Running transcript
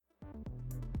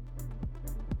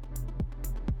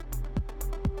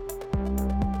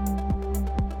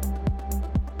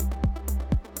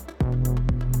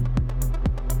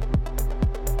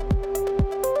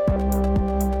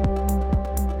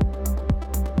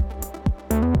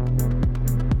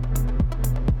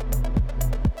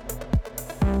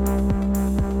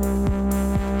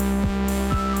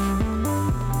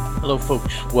Hello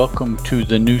folks, welcome to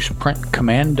the Newsprint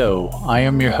Commando. I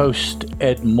am your host,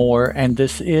 Ed Moore, and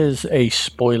this is a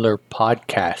spoiler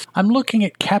podcast. I'm looking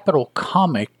at Capital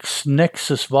Comics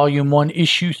Nexus Volume 1,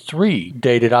 Issue 3,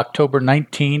 dated October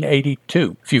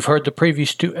 1982. If you've heard the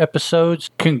previous two episodes,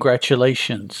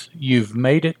 congratulations. You've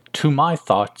made it to my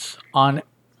thoughts on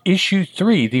Issue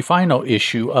 3, the final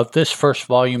issue of this first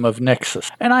volume of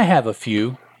Nexus. And I have a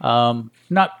few.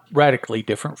 Not radically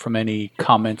different from any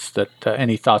comments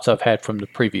any thoughts I've had from the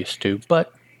previous two,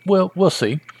 but we'll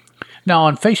see. Now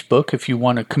on Facebook, if you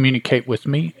want to communicate with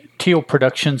me, Teal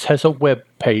Productions has a web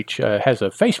page, has a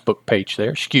Facebook page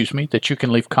there, that you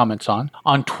can leave comments on.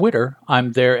 On Twitter,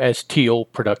 I'm there as Teal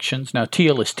Productions. Now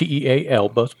Teal is T-E-A-L,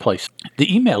 both places.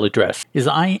 The email address is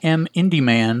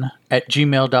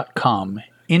iamindieman@gmail.com.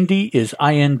 Indie is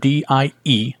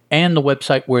I-N-D-I-E, and the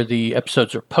website where the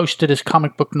episodes are posted is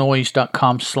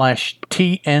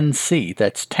comicbooknoise.com/TNC.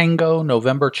 That's Tango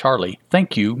November Charlie.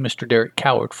 Thank you, Mr. Derek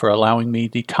Coward, for allowing me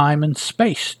the time and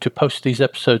space to post these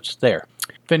episodes there.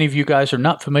 If any of you guys are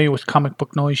not familiar with Comic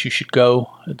Book Noise, you should go.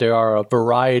 There are a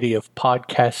variety of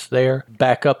podcasts there.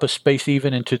 Back up a space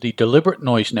even into the Deliberate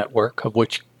Noise Network, of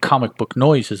which Comic Book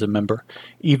Noise is a member.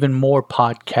 Even more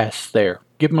podcasts there.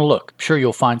 Give them a look. I'm sure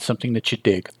you'll find something that you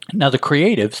dig. Now, the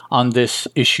creatives on this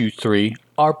issue 3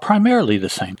 are primarily the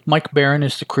same. Mike Barron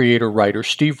is the creator-writer.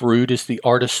 Steve Rude is the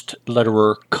artist,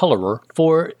 letterer, colorer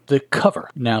for the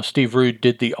cover. Now, Steve Rude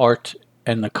did the art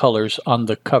and the colors on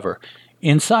the cover.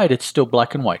 Inside, it's still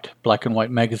black and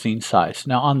white magazine size.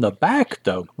 Now, on the back,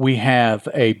 though, we have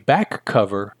a back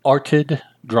cover, arted,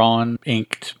 drawn,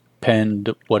 inked,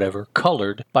 penned, whatever,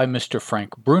 colored by Mr.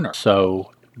 Frank Bruner.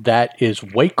 So that is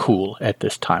way cool at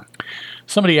this time.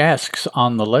 Somebody asks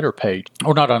on the letter page,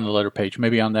 or not on the letter page,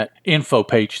 maybe on that info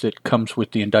page that comes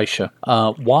with the indicia,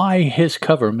 why his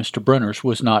cover, Mr. Brunner's,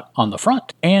 was not on the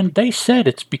front. And they said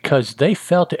it's because they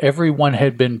felt everyone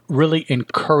had been really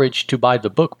encouraged to buy the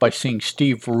book by seeing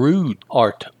Steve Rude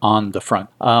art on the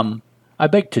front. I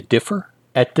beg to differ.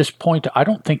 At this point, I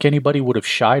don't think anybody would have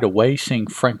shied away seeing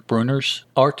Frank Bruner's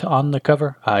art on the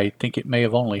cover. I think it may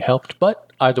have only helped, but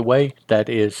either way, that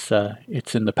is,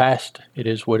 it's in the past. It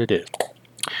is what it is.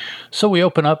 So we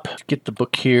open up, get the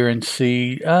book here, and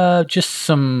see just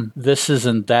some thises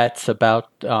and that's about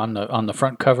on the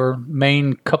front cover.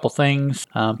 Main couple things,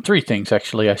 3 things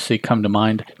actually I see come to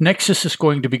mind. Nexus is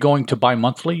going to be going to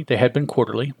bi-monthly. They had been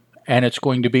quarterly. And it's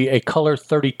going to be a color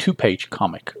 32-page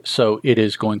comic. So it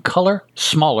is going color,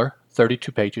 smaller,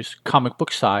 32 pages, comic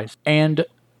book size, and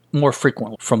more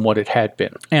frequent from what it had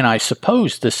been. And I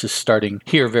suppose this is starting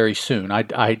here very soon.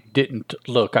 I didn't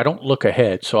look. I don't look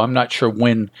ahead, so I'm not sure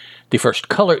when the first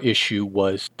color issue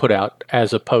was put out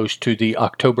as opposed to the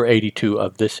October 82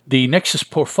 of this. The Nexus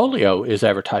portfolio is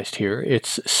advertised here.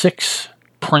 It's 6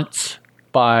 prints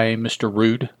by Mr.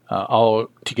 Rude, all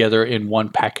together in one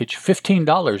package.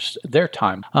 $15 their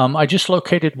time. I just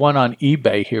located one on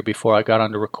eBay here before I got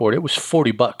on to record. It was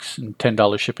 $40 and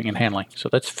 $10 shipping and handling. So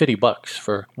that's $50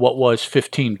 for what was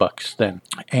 $15 then.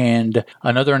 And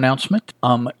another announcement,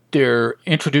 they're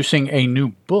introducing a new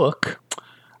book,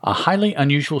 a highly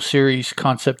unusual series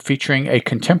concept featuring a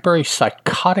contemporary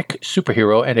psychotic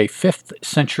superhero and a 5th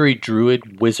century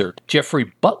druid wizard.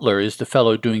 Jeffrey Butler is the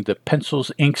fellow doing the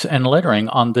pencils, inks, and lettering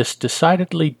on this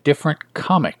decidedly different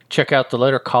comic. Check out the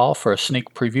letter call for a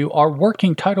sneak preview. Our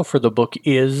working title for the book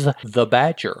is The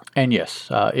Badger. And yes,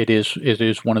 it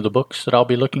is one of the books that I'll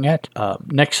be looking at.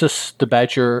 Nexus, The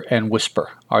Badger, and Whisper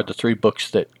are the 3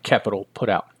 books that Capital put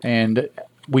out. And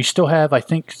we still have, I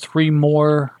think, 3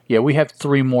 more. Yeah, we have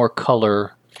 3 more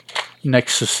color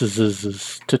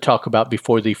Nexuses to talk about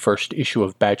before the first issue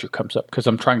of Badger comes up, because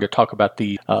I'm trying to talk about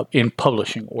the in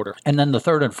publishing order. And then the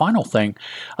third and final thing,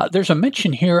 there's a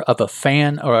mention here of a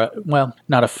fan,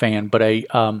 not a fan, but a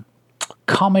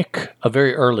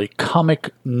very early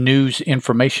comic news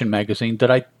information magazine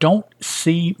that I don't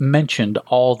see mentioned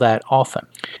all that often.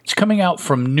 It's coming out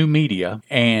from New Media,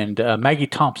 and Maggie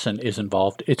Thompson is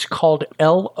involved. It's called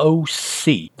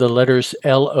LOC, the letters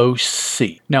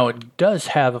LOC. Now, it does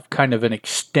have kind of an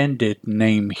extended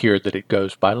name here that it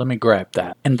goes by. Let me grab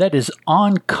that. And that is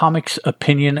On Comics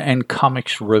Opinion and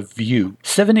Comics Review.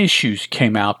 7 issues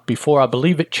came out before I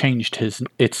believe it changed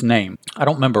its name. I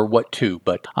don't remember what to,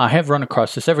 but I have run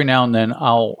across this. Every now and then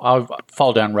I'll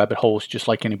fall down rabbit holes just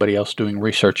like anybody else doing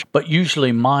research. But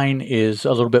usually mine is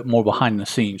a little bit more behind the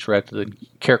scenes rather than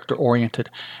character oriented.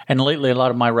 And lately a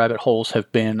lot of my rabbit holes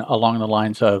have been along the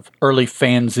lines of early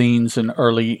fanzines and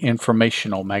early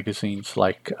informational magazines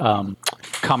like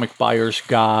comic buyer's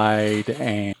guide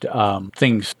and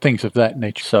things of that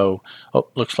nature. So,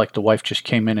 looks like the wife just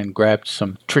came in and grabbed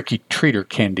some tricky treater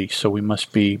candy. So we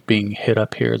must be being hit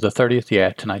up here. The 30th,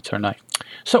 yeah, tonight's our night.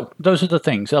 So those are the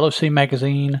things: LOC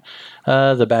Magazine,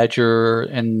 the Badger,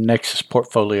 and Nexus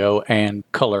Portfolio, and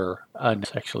Color.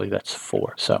 Actually, that's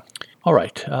 4. So, all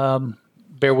right.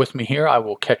 Bear with me here. I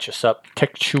will catch us up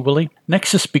textually.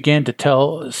 Nexus began to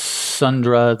tell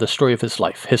Sundra the story of his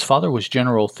life. His father was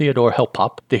General Theodore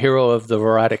Helpop, the hero of the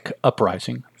Veratic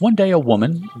Uprising. One day a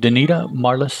woman, Danita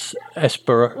Marlis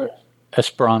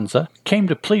Esperanza, came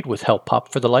to plead with Helpop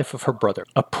for the life of her brother,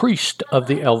 a priest of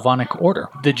the Elvonic order.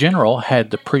 The general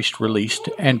had the priest released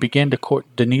and began to court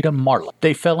Danita Marlis.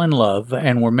 They fell in love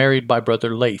and were married by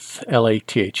brother Lath,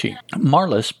 Lathe.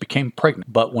 Marlis became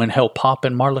pregnant, but when Helpop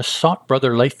and Marlis sought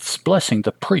brother Lath's blessing,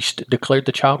 the priest declared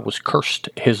the child was cursed,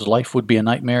 his life would be a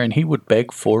nightmare, and he would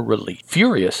beg for relief.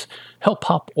 Furious,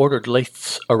 Helpop ordered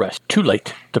Lath's arrest. Too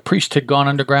late. The priest had gone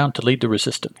underground to lead the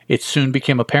resistance. It soon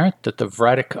became apparent that the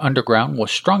Veratic underground was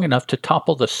strong enough to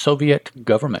topple the Soviet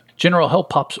government. General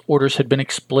Helpop's orders had been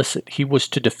explicit. He was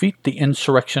to defeat the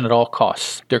insurrection at all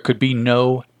costs. There could be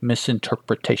no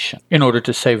misinterpretation. In order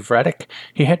to save Veratic,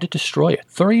 he had to destroy it.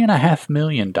 3.5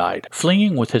 million died.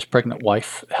 Fleeing with his pregnant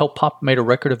wife, Helpop made a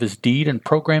record of his deed and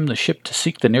programmed the ship to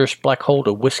seek the nearest black hole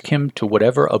to whisk him to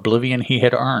whatever oblivion he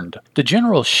had earned. The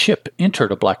general's ship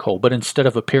entered a black hole, but instead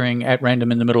of appearing at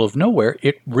random in the middle of nowhere,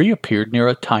 it reappeared near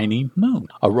a tiny moon.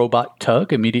 A robot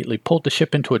tug immediately pulled the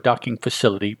ship into a docking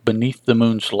facility beneath the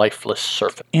moon's lifeless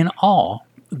surface. In awe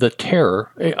and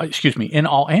terror,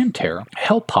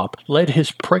 Helpop led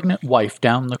his pregnant wife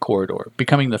down the corridor,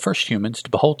 becoming the first humans to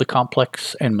behold the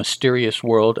complex and mysterious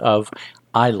world of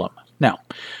Ilum. Now,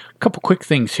 a couple quick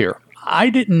things here.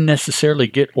 I didn't necessarily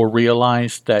get or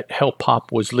realize that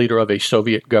Helpop was leader of a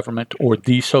Soviet government or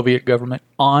the Soviet government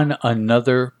on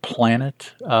another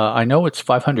planet. I know it's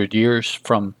 500 years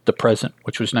from the present,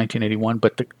 which was 1981,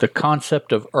 but the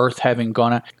concept of Earth having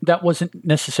gone out, that wasn't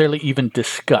necessarily even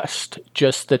discussed,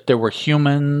 just that there were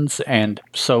humans, and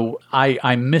so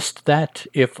I missed that.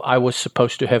 If I was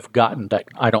supposed to have gotten that,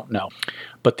 I don't know.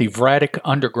 But the Veratic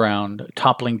underground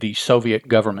toppling the Soviet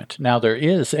government. Now, there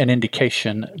is an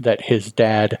indication that his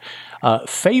dad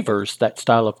favors that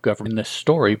style of government in this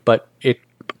story, but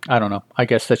I don't know. I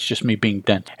guess that's just me being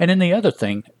dense. And then the other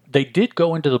thing, they did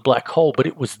go into the black hole, but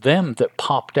it was them that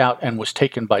popped out and was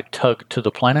taken by tug to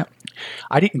the planet.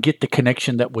 I didn't get the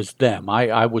connection that was them.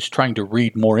 I was trying to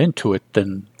read more into it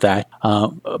than that.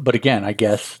 But again, I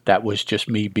guess that was just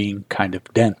me being kind of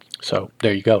dense. So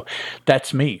there you go.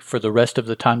 That's me for the rest of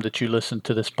the time that you listen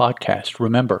to this podcast.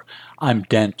 Remember, I'm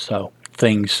dense, so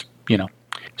things,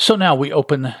 So now we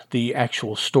open the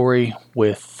actual story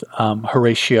with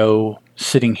Horatio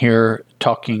sitting here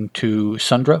talking to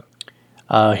Sundra.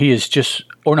 He is just,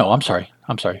 or no, I'm sorry.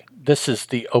 This is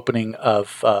the opening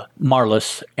of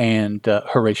Marlis and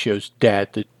Horatio's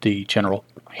dad, the general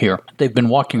here. They've been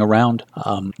walking around.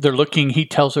 They're looking, he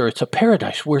tells her it's a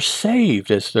paradise. We're saved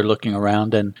as they're looking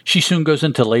around. And she soon goes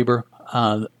into labor.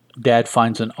 Dad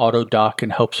finds an auto dock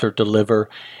and helps her deliver.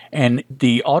 And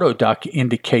the auto dock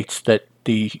indicates that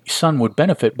the son would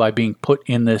benefit by being put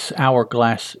in this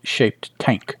hourglass-shaped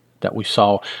tank that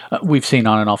we've seen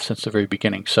on and off since the very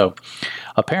beginning. So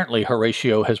apparently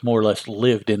Horatio has more or less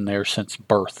lived in there since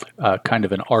birth, kind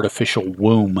of an artificial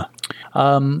womb.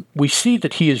 We see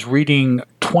that he is reading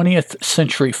 20th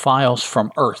century files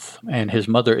from Earth, and his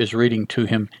mother is reading to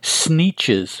him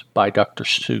Sneetches by Dr.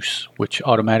 Seuss, which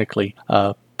automatically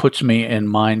puts me in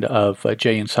mind of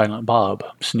Jay and Silent Bob,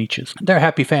 Sneetches. They're a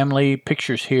happy family,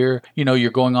 pictures here. You're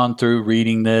going on through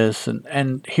reading this,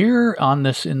 and here in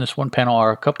this one panel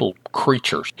are a couple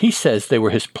creatures. He says they were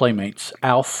his playmates,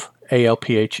 Alf,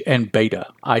 ALPH, and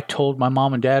Beta. I told my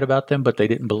mom and dad about them, but they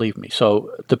didn't believe me.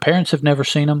 So the parents have never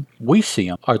seen them. We see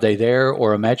them. Are they there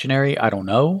or imaginary? I don't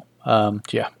know.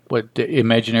 What the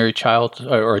imaginary child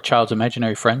or a child's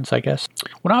imaginary friends, I guess.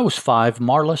 When I was 5,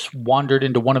 Marlis wandered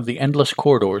into one of the endless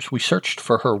corridors. We searched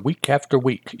for her week after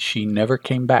week. She never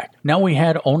came back. Now we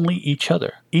had only each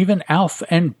other. Even Alf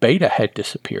and Beta had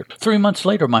disappeared. 3 months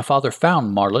later, my father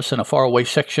found Marlis in a faraway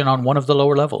section on one of the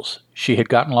lower levels. She had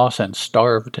gotten lost and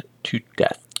starved to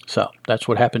death. So that's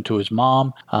what happened to his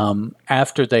mom.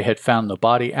 After they had found the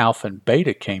body, Alf and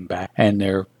Beta came back, and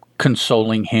they're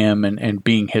consoling him and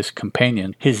being his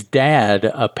companion. His dad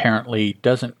apparently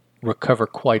doesn't recover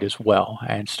quite as well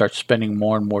and starts spending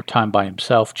more and more time by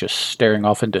himself, just staring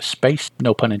off into space,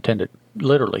 no pun intended,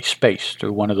 literally space,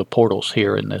 through one of the portals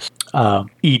here in this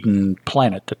Eden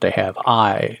planet that they have,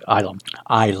 Ilum.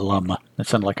 That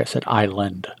sounded like I said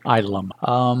island.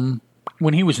 Ilum.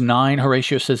 When he was 9,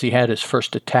 Horatio says he had his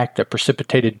first attack that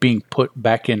precipitated being put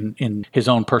back in his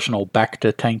own personal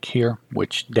Bacta tank here,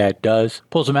 which Dad does.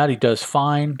 Pulls him out. He does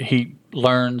fine. He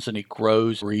learns and he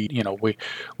grows. We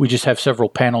just have several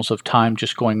panels of time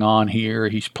just going on here.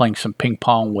 He's playing some ping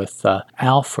pong with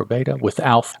Alf or Beta, with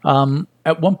Alf.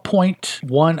 At one point,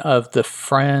 one of the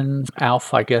friends,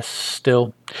 Alf, I guess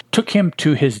still, took him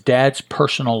to his dad's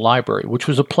personal library, which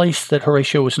was a place that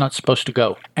Horatio was not supposed to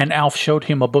go. And Alf showed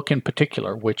him a book in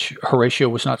particular, which Horatio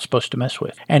was not supposed to mess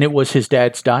with. And it was his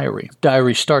dad's diary.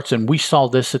 Diary starts, and we saw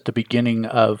this at the beginning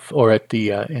of, or at the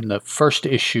in the first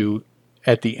issue,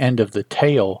 at the end of the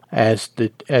tale, as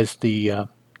the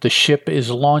ship is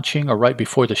launching, or right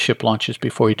before the ship launches,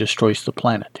 before he destroys the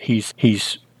planet.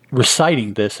 He's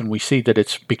reciting this, and we see that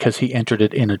it's because he entered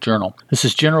it in a journal. This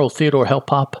is General Theodore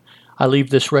Helpop. I leave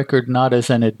this record not as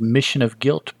an admission of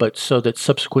guilt, but so that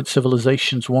subsequent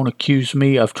civilizations won't accuse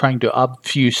me of trying to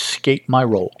obfuscate my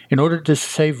role. In order to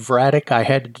save Vradek, I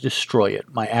had to destroy it.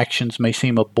 My actions may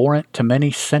seem abhorrent to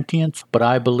many sentients, but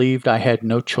I believed I had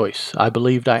no choice. I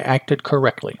believed I acted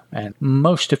correctly, and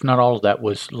most, if not all of that,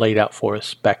 was laid out for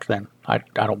us back then. I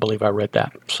don't believe I read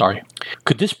that. Sorry.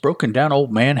 Could this broken down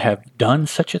old man have done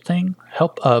such a thing?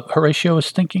 Horatio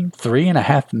is thinking.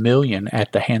 $3.5 million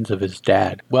at the hands of his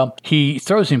dad. Well, he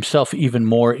throws himself even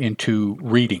more into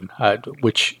reading,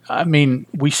 which, I mean,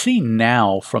 we see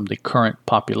now from the current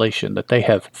population that they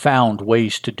have found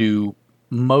ways to do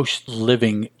most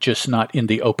living just not in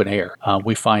the open air.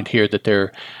 We find here that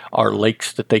there are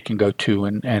lakes that they can go to,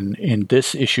 and in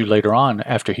this issue later on,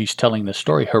 after he's telling the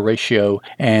story, Horatio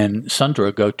and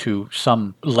Sundra go to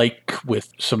some lake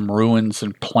with some ruins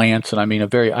and plants, and I mean a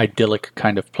very idyllic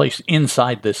kind of place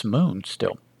inside this moon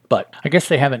still. But I guess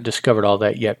they haven't discovered all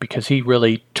that yet, because he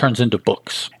really turns into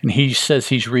books. And he says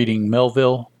he's reading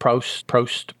Melville, Proust,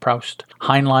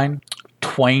 Heinlein,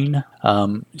 Twain.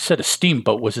 Said a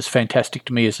steamboat was as fantastic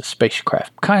to me as a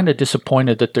spacecraft. Kind of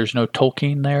disappointed that there's no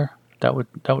Tolkien there. That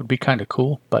would be kind of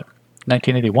cool, but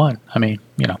 1981, I mean,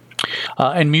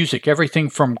 and music, everything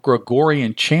from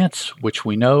Gregorian chants, which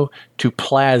we know, to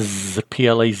Plazz,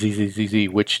 P-L-A-Z-Z-Z-Z,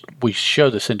 which we show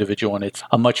this individual, and it's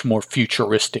a much more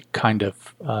futuristic kind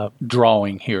of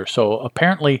drawing here. So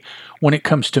apparently, when it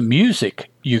comes to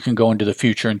music, you can go into the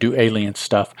future and do alien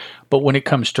stuff, but when it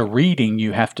comes to reading,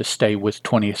 you have to stay with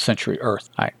 20th century Earth.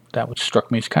 That would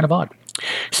struck me as kind of odd.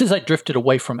 Since I drifted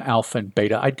away from Alpha and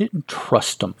Beta, I didn't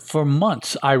trust them. For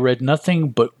months, I read nothing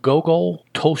but Gogol,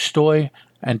 Tolstoy,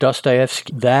 and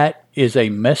Dostoevsky. That is a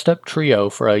messed up trio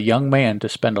for a young man to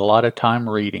spend a lot of time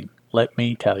reading, let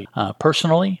me tell you.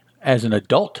 Personally, as an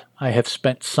adult, I have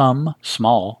spent some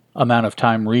small amount of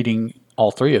time reading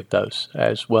all three of those,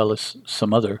 as well as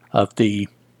some other of the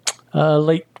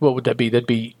late, what would that be? That'd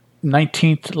be late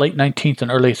 19th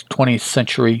and early 20th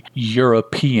century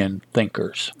European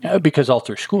thinkers. Because all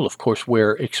through school, of course,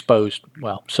 we're exposed,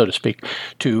 well, so to speak,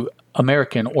 to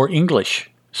American or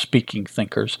English-speaking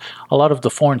thinkers. A lot of the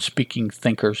foreign-speaking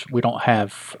thinkers we don't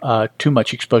have too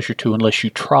much exposure to unless you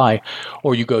try,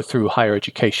 or you go through higher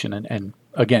education and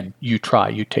again, you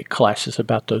take classes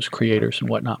about those creators and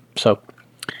whatnot. So,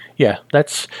 yeah,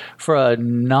 that's for a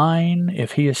 9,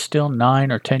 if he is still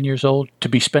 9 or 10 years old, to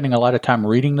be spending a lot of time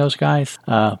reading those guys.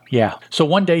 Yeah. So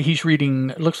one day he's reading,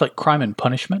 it looks like Crime and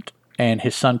Punishment, and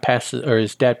his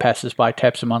dad passes by,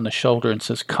 taps him on the shoulder and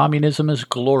says, "Communism is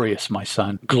glorious, my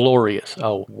son. Glorious."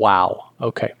 Oh, wow.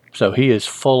 Okay. So he is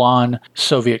full on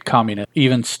Soviet communist,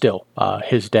 even still,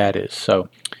 his dad is. So,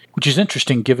 which is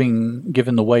interesting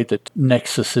given the way that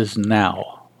Nexus is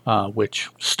now. Which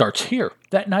starts here.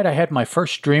 That night I had my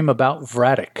first dream about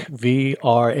Vradek,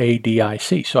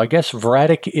 V-R-A-D-I-C. So I guess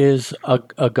Vradek is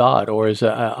a god, or is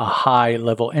a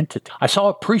high-level entity. I saw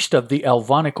a priest of the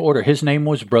Elvonic order. His name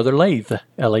was Brother Lathe,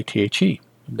 L-A-T-H-E.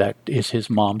 That is his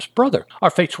mom's brother.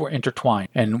 Our fates were intertwined.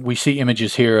 And we see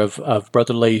images here of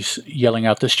Brother Lathe yelling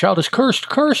out, "This child is cursed,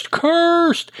 cursed,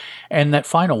 cursed!" And that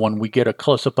final one, we get a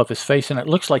close-up of his face, and it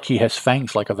looks like he has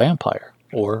fangs like a vampire,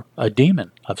 or a demon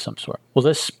of some sort. Well,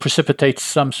 this precipitates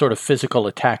some sort of physical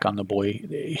attack on the boy.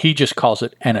 He just calls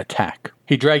it an attack.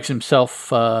 He drags himself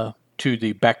to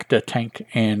the Bacta tank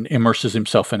and immerses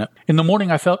himself in it. In the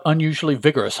morning, I felt unusually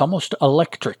vigorous, almost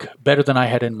electric, better than I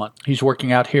had in months. He's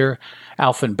working out here.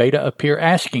 Alpha and Beta appear,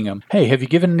 asking him, "Hey, have you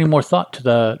given any more thought to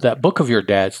that book of your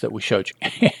dad's that we showed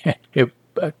you?" It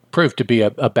proved to be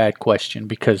a bad question,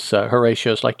 because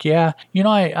Horatio's like, "Yeah,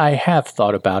 I have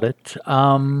thought about it.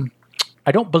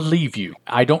 I don't believe you.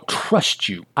 I don't trust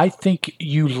you. I think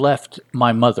you left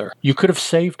my mother. You could have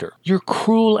saved her. You're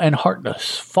cruel and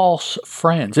heartless, false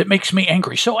friends. It makes me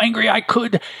angry, so angry I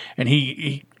could." And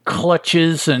he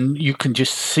clutches, and you can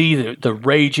just see the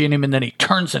rage in him, and then he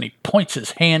turns and he points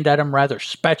his hand at him rather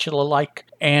spatula-like,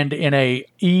 and in a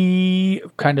E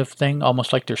kind of thing,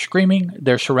 almost like they're screaming,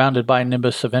 they're surrounded by a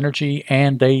nimbus of energy,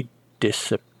 and they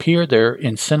disappear. They're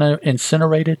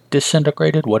incinerated,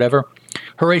 disintegrated, whatever.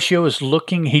 Horatio is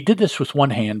looking. He did this with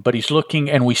one hand, but he's looking,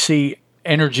 and we see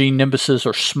energy nimbuses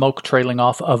or smoke trailing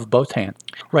off of both hands.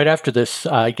 Right after this,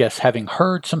 I guess, having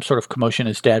heard some sort of commotion,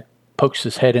 his dad pokes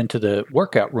his head into the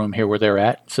workout room here where they're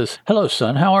at and says, "Hello,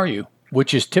 son, how are you?"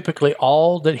 Which is typically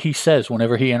all that he says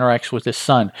whenever he interacts with his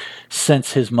son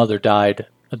since his mother died,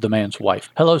 the man's wife.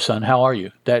 "Hello, son, how are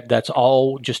you?" That's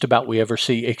all just about we ever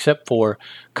see, except for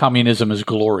communism is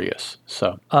glorious.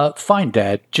 So, fine,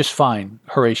 Dad, just fine,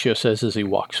 Horatio says as he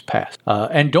walks past.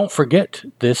 And don't forget,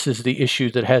 this is the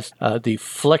issue that has the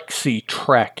Flexi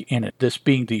track in it, this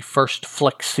being the first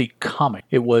Flexi comic.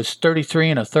 It was 33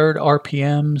 and a third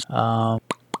RPMs.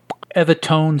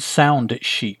 Evatone Sound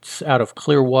Sheets out of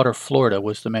Clearwater, Florida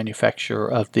was the manufacturer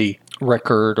of the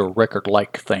record or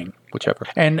record-like thing, whichever.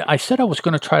 And I said I was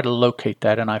going to try to locate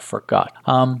that, and I forgot.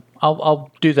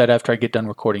 I'll do that after I get done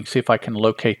recording, see if I can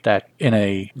locate that in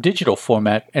a digital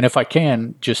format. And if I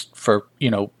can, just for,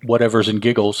 whatever's in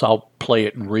giggles, I'll play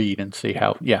it and read and see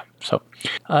how, So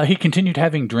he continued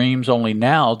having dreams, only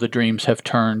now the dreams have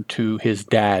turned to his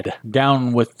dad.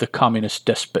 Down with the communist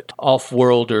despot.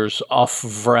 Off-worlders,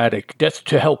 off-Vratic, death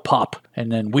to hell pop.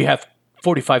 And then we have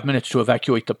 45 minutes to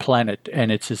evacuate the planet,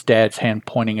 and it's his dad's hand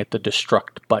pointing at the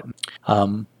destruct button.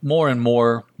 More and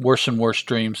more, worse and worse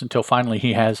dreams until finally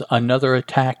he has another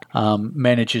attack,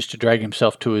 manages to drag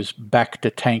himself to his back to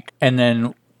tank, and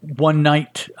then one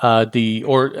night,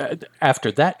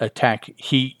 after that attack,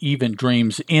 he even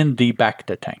dreams in the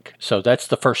Bacta tank. So that's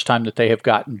the first time that they have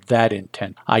gotten that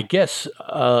intent. I guess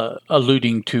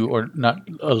alluding to, or not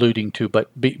alluding to,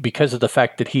 but because of the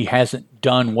fact that he hasn't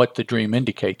done what the dream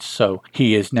indicates. So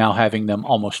he is now having them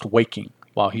almost waking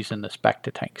while he's in this Bacta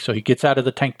tank. So he gets out of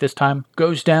the tank this time,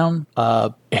 goes down.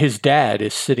 His dad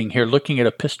is sitting here looking at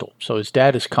a pistol. So his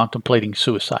dad is contemplating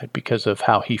suicide because of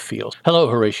how he feels. "Hello,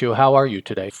 Horatio. How are you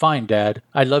today?" "Fine, Dad.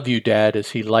 I love you, Dad,"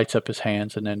 as he lights up his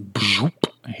hands, and then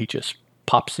he just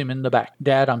pops him in the back.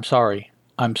 "Dad, I'm sorry.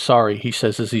 I'm sorry," he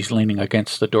says as he's leaning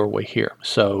against the doorway here.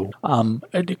 So,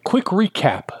 a quick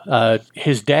recap.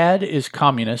 His dad is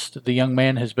communist. The young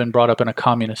man has been brought up in a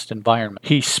communist environment.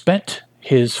 He spent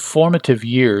his formative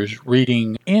years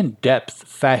reading in-depth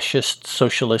fascist,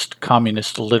 socialist,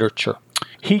 communist literature.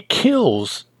 He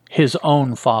kills his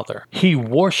own father. He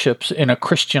worships in a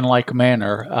Christian-like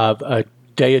manner of a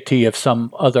deity of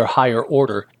some other higher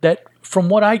order that, from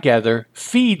what I gather,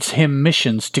 feeds him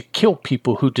missions to kill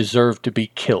people who deserve to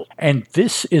be killed. And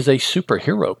this is a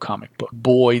superhero comic book.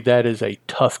 Boy, that is a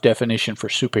tough definition for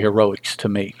superheroics to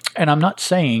me. And I'm not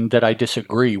saying that I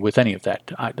disagree with any of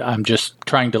that. I'm just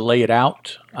trying to lay it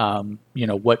out,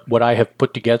 what I have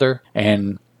put together.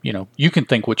 And, you can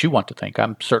think what you want to think.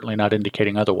 I'm certainly not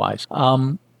indicating otherwise.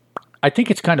 I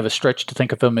think it's kind of a stretch to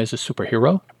think of him as a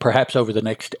superhero. Perhaps over the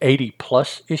next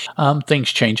 80-plus-ish,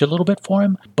 things change a little bit for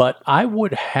him. But I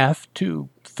would have to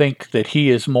think that he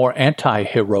is more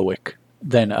anti-heroic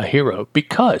than a hero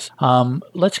because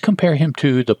let's compare him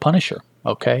to the Punisher.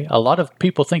 Okay, a lot of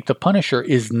people think the Punisher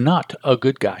is not a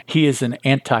good guy. He is an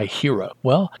anti-hero.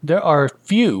 Well, there are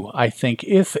few, I think,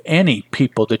 if any,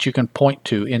 people that you can point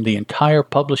to in the entire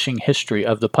publishing history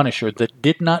of the Punisher that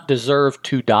did not deserve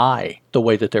to die the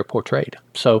way that they're portrayed.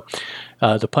 So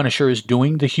the Punisher is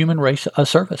doing the human race a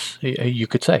service, you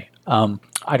could say.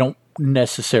 I don't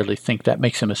necessarily think that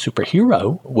makes him a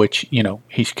superhero, which,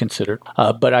 he's considered.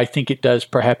 But I think it does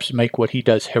perhaps make what he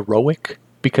does heroic,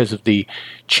 because of the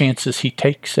chances he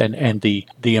takes and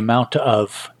the amount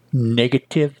of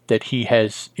negative that he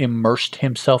has immersed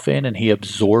himself in and he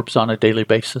absorbs on a daily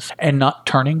basis and not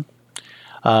turning.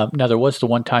 Now, there was the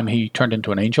one time he turned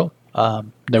into an angel.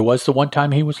 There was the one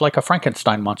time he was like a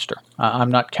Frankenstein monster. I'm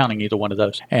not counting either one of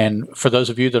those. And for those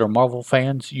of you that are Marvel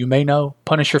fans, you may know.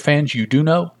 Punisher fans, you do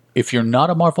know. If you're not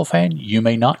a Marvel fan, you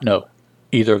may not know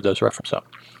either of those references. So,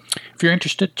 if you're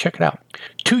interested, check it out.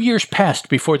 2 years passed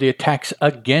before the attacks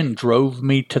again drove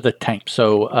me to the tank.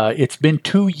 So it's been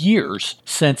 2 years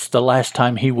since the last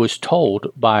time he was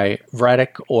told by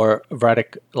Vratic or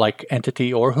Vratic-like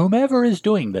entity or whomever is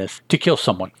doing this to kill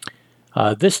someone.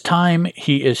 This time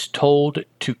he is told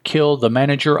to kill the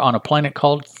manager on a planet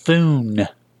called Thune.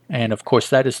 And of course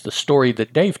that is the story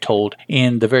that Dave told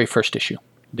in the very first issue.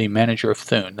 The manager of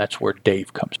Thune. That's where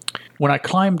Dave comes. When I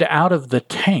climbed out of the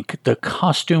tank, the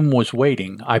costume was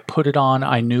waiting. I put it on.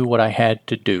 I knew what I had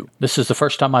to do. This is the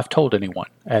first time I've told anyone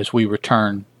as we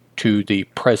return to the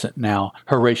present now,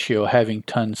 Horatio having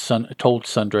told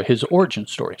Sundra his origin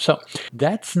story. So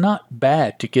that's not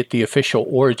bad to get the official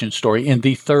origin story in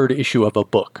the third issue of a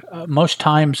book. Most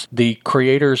times the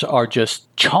creators are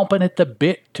just chomping at the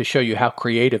bit to show you how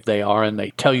creative they are, and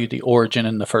they tell you the origin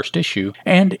in the first issue,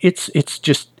 and it's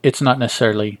not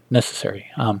necessarily necessary.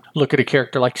 Look at a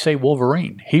character like, say,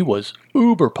 Wolverine. He was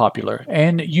uber popular,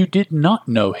 and you did not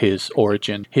know his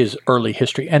origin, his early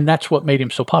history, and that's what made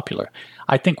him so popular.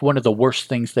 I think one of the worst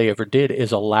things they ever did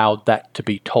is allowed that to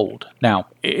be told. Now,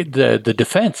 the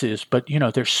defense is, but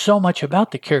there's so much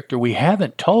about the character we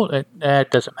haven't told.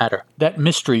 It doesn't matter. That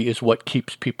mystery is what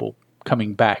keeps people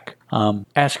coming back.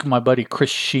 Ask my buddy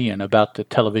Chris Sheehan about the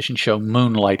television show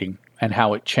Moonlighting and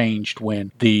how it changed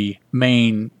when the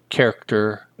main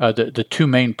character, the two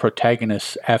main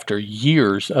protagonists, after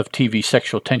years of TV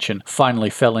sexual tension, finally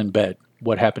fell in bed.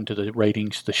 What happened to the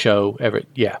ratings, the show,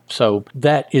 so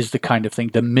that is the kind of thing.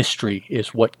 The mystery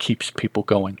is what keeps people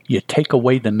going. You take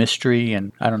away the mystery,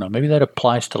 and I don't know, maybe that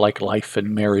applies to like life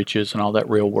and marriages and all that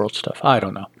real world stuff. I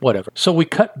don't know, whatever. So we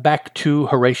cut back to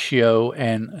Horatio,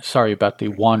 and sorry about the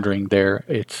wandering there.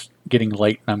 It's getting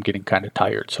late and I'm getting kind of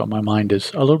tired, so my mind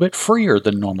is a little bit freer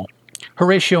than normal.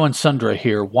 Horatio and Sundra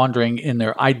here, wandering in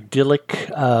their idyllic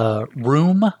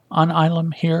room on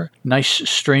Ilum here. Nice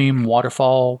stream,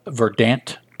 waterfall,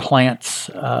 verdant plants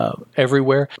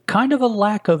everywhere. Kind of a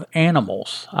lack of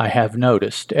animals, I have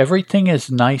noticed. Everything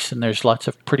is nice and there's lots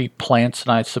of pretty plants,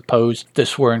 and I suppose if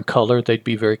this were in color, they'd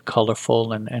be very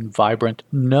colorful and vibrant.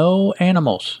 No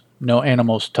animals. No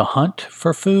animals to hunt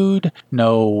for food.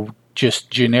 No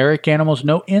just generic animals.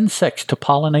 No insects to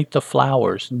pollinate the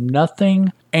flowers.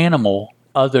 Nothing animal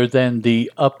other than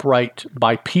the upright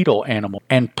bipedal animal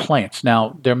and plants.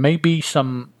 Now, there may be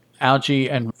some algae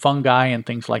and fungi and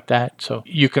things like that, so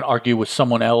you can argue with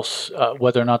someone else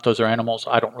whether or not those are animals.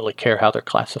 I don't really care how they're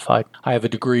classified. I have a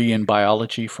degree in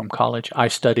biology from college. I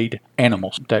studied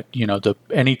animals. That,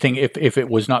 anything, if it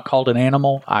was not called an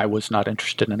animal, I was not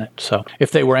interested in it. So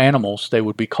if they were animals, they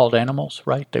would be called animals,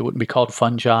 right? They wouldn't be called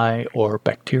fungi or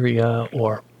bacteria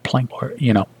or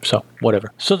plankton, so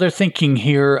whatever. So they're thinking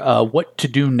here what to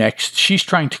do next. She's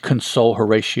trying to console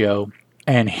Horatio,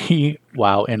 and he,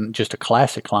 in just a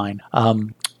classic line,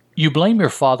 you blame your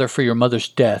father for your mother's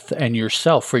death and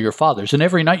yourself for your father's, and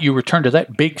every night you return to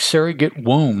that big surrogate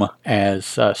womb,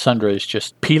 as Sundra is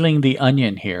just peeling the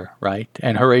onion here, right?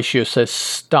 And Horatio says,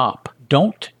 stop.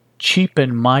 Don't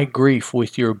cheapen my grief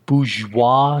with your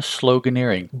bourgeois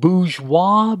sloganeering.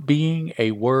 Bourgeois being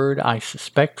a word I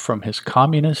suspect from his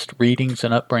communist readings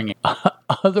and upbringing.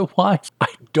 Otherwise, I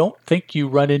don't think you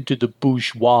run into the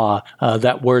bourgeois,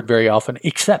 that word, very often,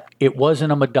 except it was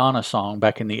in a Madonna song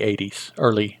back in the 80s,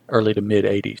 early to mid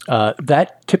 80s.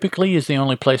 That typically is the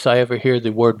only place I ever hear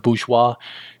the word bourgeois.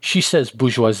 She says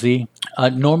bourgeoisie.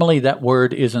 Normally that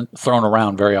word isn't thrown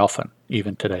around very often,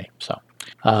 even today. So,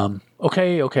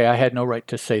 okay, I had no right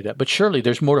to say that. But surely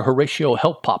there's more to Horatio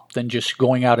Help Pop than just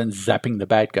going out and zapping the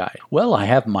bad guy. Well, I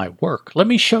have my work. Let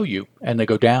me show you. And they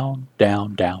go down,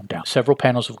 down, down, down. Several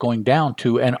panels of going down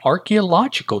to an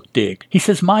archaeological dig. He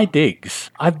says, my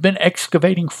digs. I've been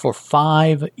excavating for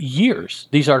 5 years.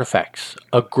 These artifacts.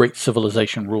 A great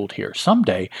civilization ruled here.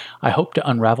 Someday, I hope to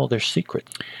unravel their secret.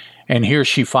 And here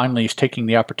she finally is taking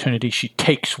the opportunity. She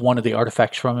takes one of the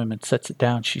artifacts from him and sets it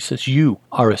down. She says, you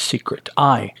are a secret.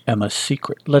 I am a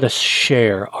secret. Let us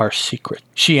share our secret.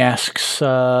 She asks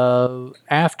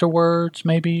afterwards,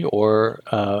 maybe, or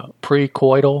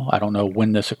pre-coital. I don't know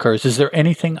when this occurs. Is there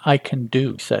anything I can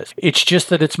do? He says, it's just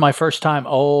that it's my first time.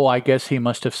 Oh, I guess he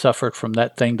must have suffered from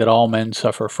that thing that all men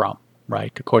suffer from,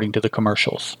 right? According to the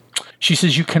commercials. She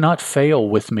says, you cannot fail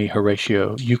with me,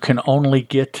 Horatio. You can only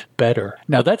get better.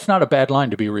 Now, that's not a bad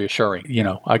line to be reassuring.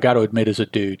 I got to admit, as a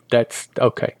dude, that's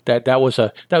okay. That was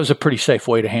a pretty safe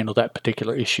way to handle that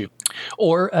particular issue.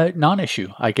 Or a non-issue,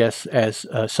 I guess, as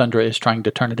Sundra is trying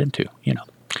to turn it into,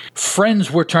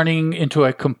 Friends were turning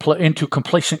into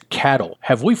complacent cattle.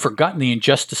 Have we forgotten the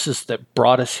injustices that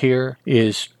brought us here?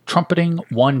 Is trumpeting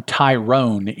one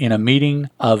Tyrone in a meeting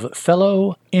of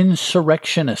fellow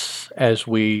insurrectionists, as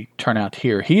we turn out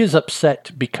here. He is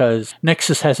upset because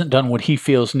Nexus hasn't done what he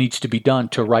feels needs to be done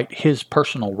to right his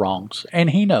personal wrongs,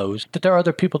 and he knows that there are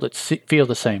other people that feel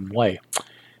the same way.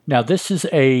 Now, this is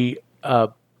a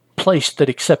place that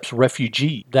accepts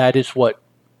refugees. That is what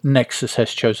Nexus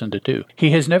has chosen to do. He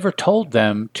has never told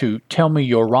them to tell me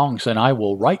your wrongs and I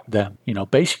will right them.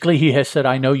 Basically he has said,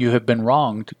 I know you have been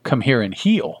wronged, come here and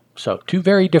heal. So two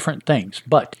very different things.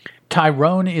 But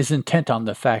Tyrone is intent on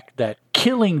the fact that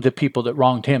killing the people that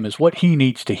wronged him is what he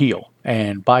needs to heal.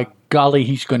 And by golly,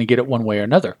 he's going to get it one way or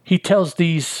another. He tells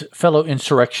these fellow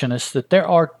insurrectionists that there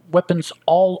are weapons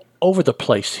all over the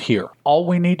place here. All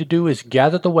we need to do is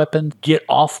gather the weapons, get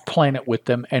off planet with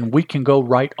them, and we can go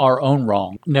right our own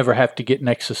wrong. Never have to get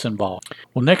Nexus involved.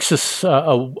 Well, Nexus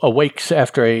awakes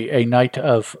after a night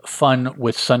of fun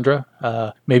with Sundra.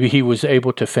 Maybe he was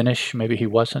able to finish. Maybe he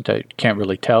wasn't. I can't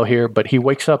really tell here. But he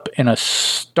wakes up in a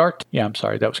start. Yeah, I'm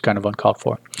sorry. That was kind of uncalled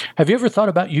for. Have you ever thought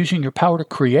about using your power to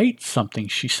create something,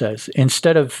 she says,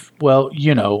 instead of, well,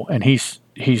 and he's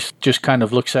just kind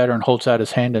of looks at her and holds out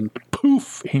his hand and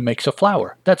poof, he makes a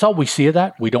flower. That's all we see of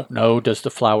that. We don't know. Does the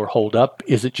flower hold up?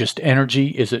 Is it just energy?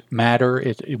 Is it matter?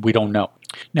 We don't know.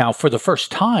 Now, for the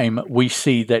first time, we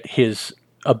see that his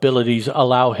abilities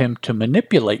allow him to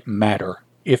manipulate matter,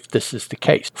 if this is the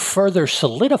case. Further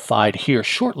solidified here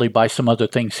shortly by some other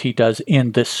things he does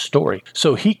in this story.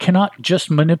 So he cannot just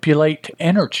manipulate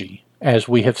energy, as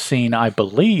we have seen, I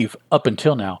believe, up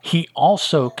until now. He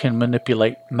also can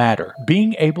manipulate matter.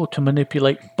 Being able to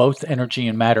manipulate both energy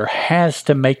and matter has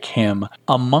to make him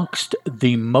amongst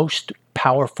the most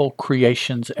powerful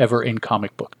creations ever in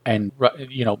comic book. And,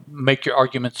 make your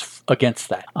arguments against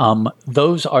that.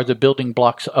 Those are the building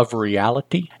blocks of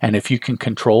reality. And if you can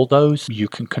control those, you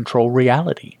can control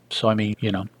reality. So,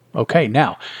 okay,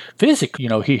 now, physically,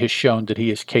 he has shown that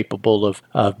he is capable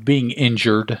of being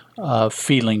injured,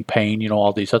 feeling pain,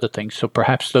 all these other things. So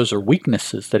perhaps those are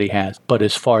weaknesses that he has. But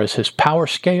as far as his power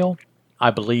scale, I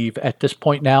believe at this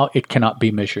point now, it cannot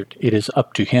be measured. It is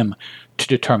up to him to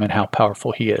determine how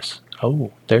powerful he is.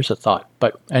 Oh, there's a thought.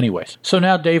 But anyways, so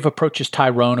now Dave approaches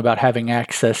Tyrone about having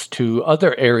access to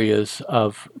other areas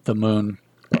of the moon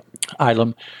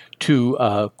island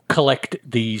to collect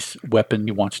these weapons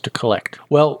he wants to collect.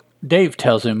 Well, Dave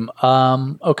tells him,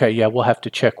 okay, yeah, we'll have to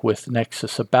check with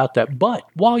Nexus about that. But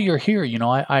while you're here,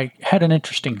 I had an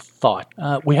interesting thought.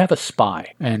 We have a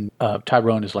spy. And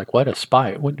Tyrone is like, what, a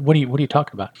spy? What are you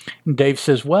talking about? And Dave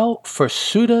says, well, for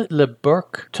Suda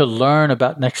LeBurk to learn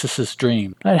about Nexus's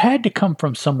dream, it had to come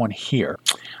from someone here.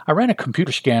 I ran a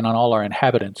computer scan on all our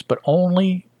inhabitants, but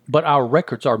our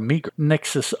records are meager.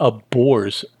 Nexus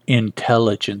abhors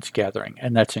intelligence gathering,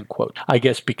 and that's in quote. I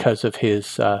guess because of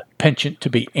his penchant to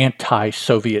be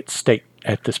anti-Soviet state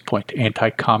at this point,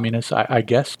 anti-communist, I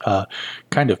guess.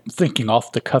 Kind of thinking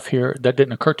off the cuff here, that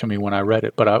didn't occur to me when I read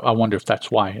it, but I wonder if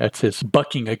that's why. That's his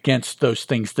bucking against those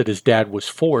things that his dad was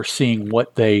for, seeing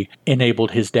what they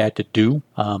enabled his dad to do.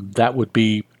 That would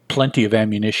be plenty of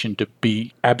ammunition to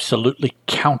be absolutely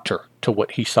counter to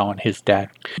what he saw in his dad.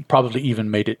 Probably even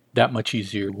made it that much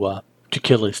easier to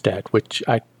kill his dad, which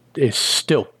is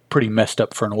still pretty messed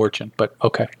up for an origin, but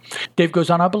okay. Dave goes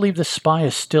on, I believe the spy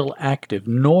is still active,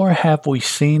 nor have we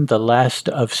seen the last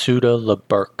of Suda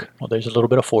LeBurk. Well, there's a little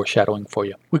bit of foreshadowing for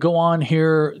you. We go on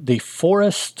here, in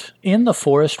the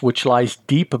forest, which lies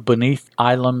deep beneath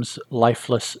Ilam's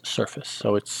lifeless surface.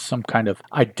 So it's some kind of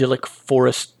idyllic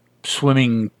forest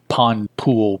swimming pond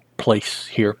pool place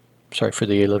here. Sorry for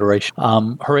the alliteration.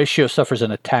 Horatio suffers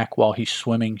an attack while he's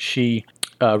swimming. She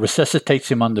resuscitates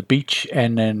him on the beach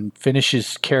and then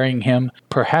finishes carrying him,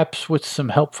 perhaps with some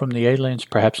help from the aliens,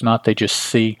 perhaps not, they just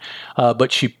see.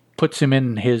 But she puts him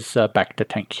in his back-to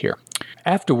tank here.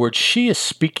 Afterwards, she is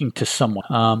speaking to someone.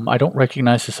 I don't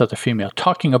recognize this other female,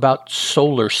 talking about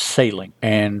solar sailing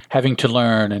and having to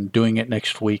learn and doing it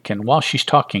next week. And while she's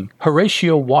talking,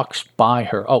 Horatio walks by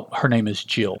her. Oh, her name is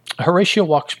Jill. Horatio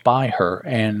walks by her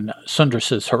and Sundra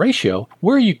says, Horatio,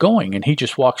 where are you going? And he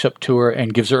just walks up to her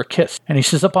and gives her a kiss. And he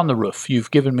says, up on the roof,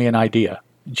 you've given me an idea.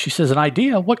 And she says, an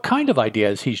idea? What kind of idea?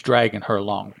 As he's dragging her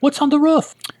along. What's on the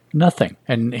roof? Nothing.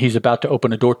 And he's about to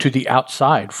open a door to the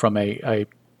outside from a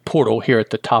portal here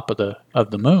at the top of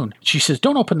the moon. She says,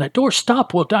 don't open that door.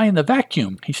 Stop. We'll die in the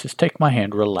vacuum. He says, take my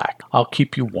hand. Relax. I'll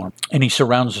keep you warm. And he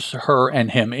surrounds her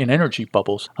and him in energy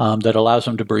bubbles that allows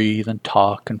him to breathe and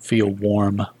talk and feel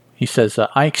warm. He says,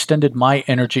 I extended my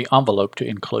energy envelope to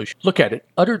enclosure. Look at it.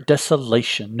 Utter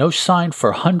desolation. No sign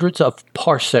for hundreds of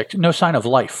parsecs. No sign of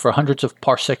life for hundreds of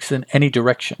parsecs in any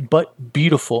direction, but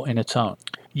beautiful in its own.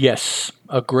 Yes,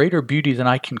 a greater beauty than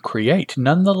I can create.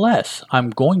 Nonetheless,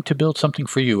 I'm going to build something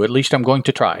for you. At least I'm going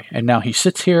to try. And now he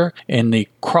sits here in the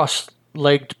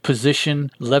cross-legged position,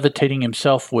 levitating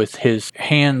himself with his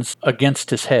hands against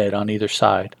his head on either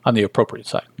side, on the appropriate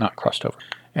side, not crossed over.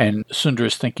 And Sundra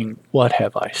is thinking, what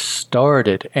have I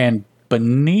started? And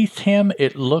beneath him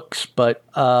it looks, but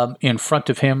in front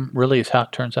of him really is how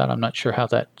it turns out. I'm not sure how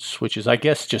that switches. I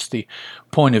guess just the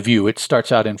point of view. It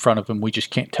starts out in front of him. We just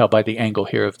can't tell by the angle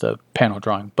here of the panel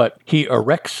drawing. But he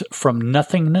erects from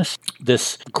nothingness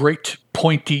this great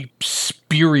pointy,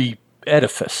 speary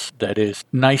edifice that is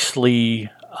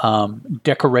nicely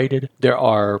decorated. There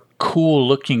are cool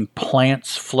looking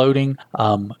plants floating.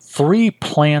 3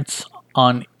 plants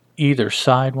on either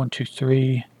side. 1, 2,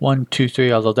 3. 1, 2,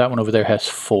 3, although that one over there has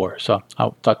 4. So I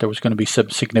thought there was going to be some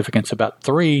significance about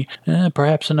 3.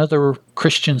 Perhaps another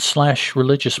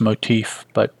Christian/religious motif,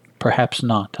 but perhaps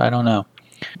not. I don't know.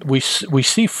 We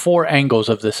see 4 angles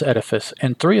of this edifice,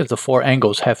 and 3 of the 4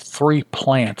 angles have 3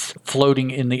 plants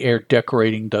floating in the air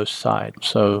decorating those sides.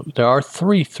 So there are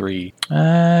 3.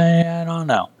 I don't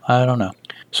know.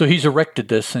 So he's erected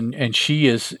this, and she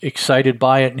is excited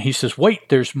by it, and he says, wait,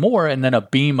 there's more, and then a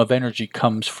beam of energy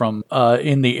comes from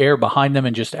in the air behind them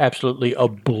and just absolutely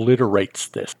obliterates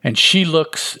this. And she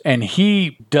looks, and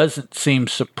he doesn't seem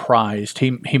surprised.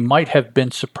 He might have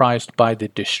been surprised by the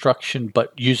destruction,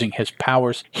 but using his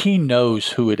powers, he knows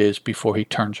who it is before he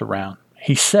turns around.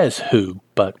 He says who,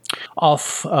 but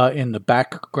off in the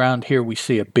background here we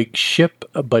see a big ship,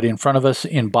 but in front of us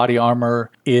in body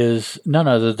armor is none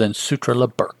other than Sutra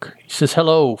LeBurk. He says,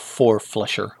 hello,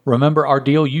 four-flesher. Remember our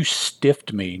deal? You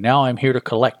stiffed me. Now I'm here to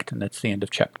collect. And that's the end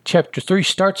of chapter. Chapter 3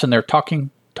 starts and they're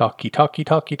talking. Talkie.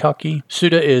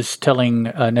 Suda is telling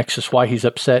Nexus why he's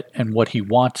upset and what he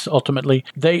wants ultimately.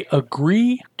 They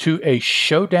agree to a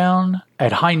showdown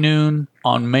at high noon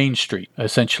on Main Street,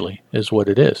 essentially, is what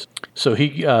it is. So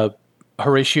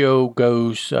Horatio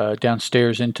goes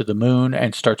downstairs into the moon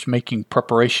and starts making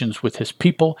preparations with his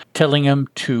people, telling him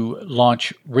to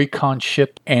launch recon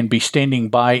ship and be standing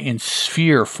by in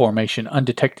sphere formation,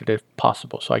 undetected if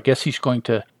possible. So I guess he's going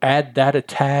to add that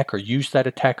attack or use that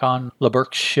attack on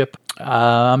LeBurk's ship.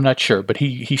 I'm not sure, but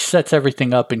he sets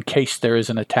everything up in case there is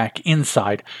an attack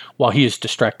inside while he is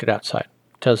distracted outside.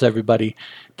 Tells everybody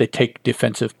they take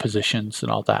defensive positions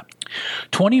and all that.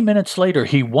 20 minutes later,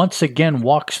 he once again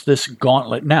walks this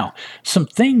gauntlet. Now, some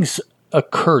things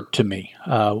occurred to me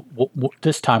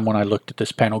this time when I looked at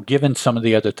this panel, given some of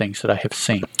the other things that I have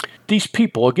seen. These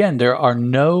people, again, there are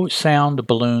no sound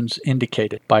balloons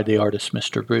indicated by the artist,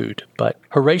 Mr. Rude, but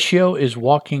Horatio is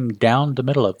walking down the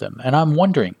middle of them. And I'm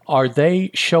wondering, are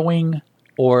they showing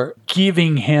or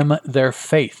giving him their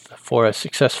faith for a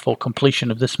successful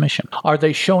completion of this mission? Are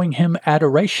they showing him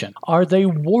adoration? Are they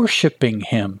worshiping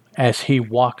him as he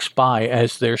walks by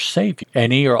as their savior?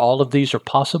 Any or all of these are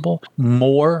possible.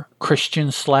 More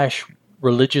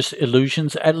Christian/religious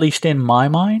illusions, at least in my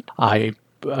mind. I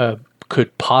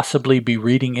could possibly be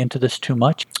reading into this too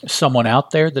much. Someone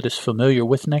out there that is familiar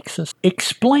with Nexus,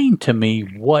 explain to me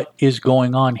what is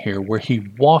going on here where he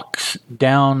walks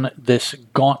down this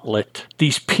gauntlet.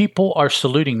 These people are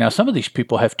saluting. Now, some of these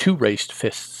people have 2 raised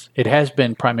fists. It has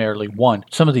been primarily 1.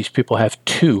 Some of these people have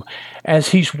 2. As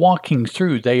he's walking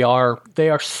through, they are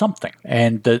something.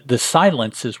 And the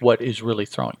silence is what is really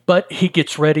throwing. But he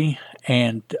gets ready,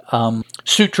 and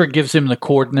Sutra gives him the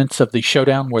coordinates of the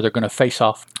showdown where they're going to face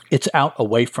off. It's out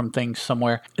away from things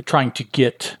somewhere, trying to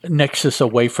get Nexus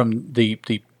away from the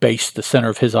base, the center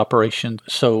of his operation,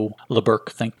 so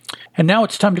LeBurk thinks. And now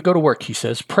it's time to go to work, he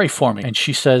says. Pray for me. And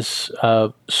she says,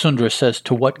 Sundra says,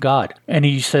 to what god? And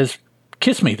he says,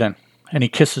 kiss me then. And he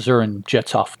kisses her and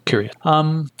jets off, curious.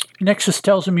 Nexus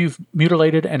tells him you've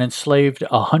mutilated and enslaved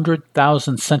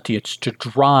 100,000 sentients to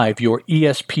drive your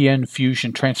ESPN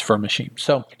fusion transfer machine.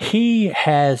 So he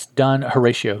has done,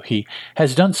 Horatio, he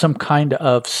has done some kind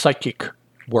of psychic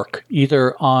work,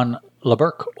 either on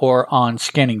LeBurk or on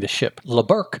scanning the ship.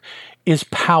 LeBurk is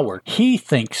powered. He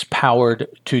thinks powered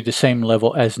to the same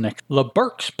level as Nexus.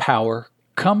 LeBurk's power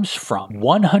comes from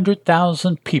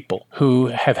 100,000 people who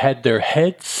have had their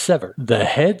heads severed. The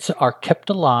heads are kept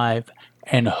alive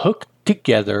and hooked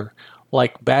together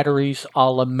like batteries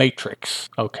a la Matrix,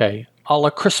 okay? A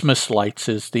la Christmas lights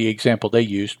is the example they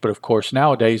used, but of course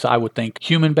nowadays I would think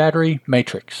human battery,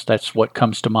 Matrix. That's what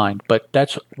comes to mind, but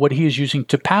that's what he is using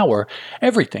to power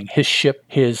everything. His ship,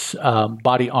 his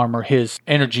body armor, his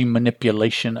energy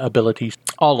manipulation abilities,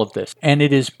 all of this. And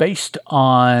it is based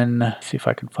on, let's see if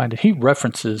I can find it. He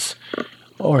references,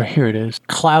 or here it is,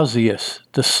 Clausius,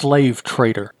 the slave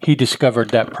trader. He discovered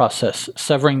that process,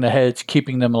 severing the heads,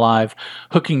 keeping them alive,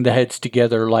 hooking the heads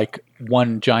together like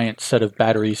one giant set of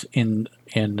batteries in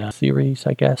series,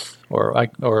 I guess,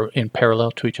 or in parallel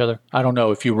to each other. I don't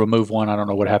know. If you remove one, I don't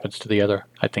know what happens to the other.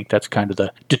 I think that's kind of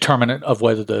the determinant of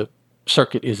whether the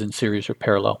circuit is in series or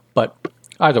parallel. But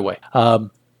either way,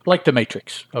 like the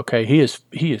Matrix, okay? He is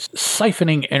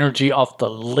siphoning energy off the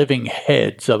living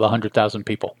heads of 100,000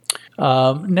 people.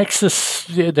 Nexus,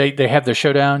 they have their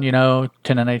showdown,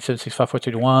 10 and 8, 7, 6, 5, 4,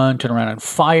 3, 2, 1, turn around and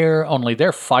fire, only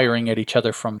they're firing at each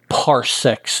other from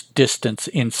parsecs distance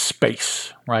in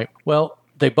space, right? Well,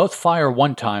 they both fire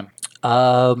one time.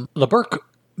 LeBurk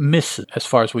misses, as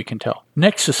far as we can tell.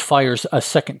 Nexus fires a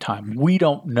second time. We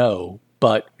don't know.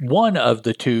 But one of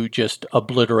the two just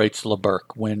obliterates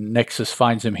LeBurk. When Nexus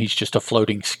finds him, he's just a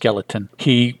floating skeleton.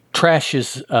 He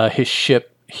trashes his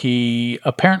ship. He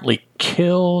apparently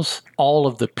kills all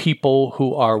of the people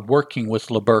who are working with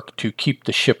LeBurc to keep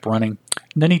the ship running.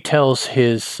 And then he tells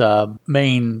his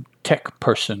main tech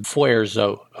person,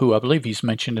 Fuerzo, who I believe he's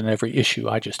mentioned in every issue,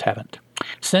 I just haven't.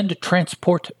 Send to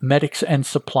transport medics and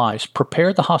supplies,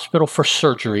 prepare the hospital for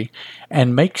surgery,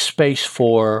 and make space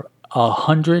for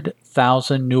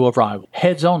 100,000 new arrivals,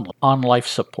 heads only, on life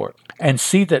support. And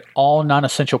see that all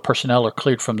non-essential personnel are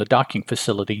cleared from the docking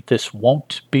facility. This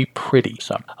won't be pretty.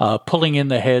 So, pulling in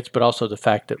the heads, but also the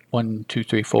fact that 1, 2,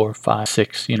 3, 4, 5,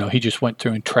 6, he just went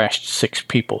through and trashed 6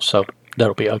 people. So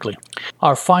that'll be ugly.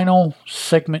 Our final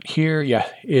segment here,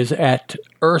 is at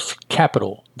Earth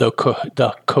Capital, the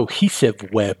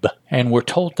cohesive web. And we're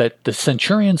told that the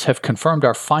Centurions have confirmed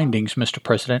our findings, Mr.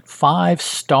 President. 5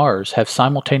 stars have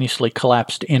simultaneously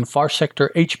collapsed in far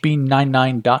sector HB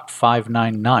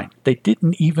 99.599. They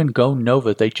didn't even go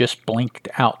nova, they just blinked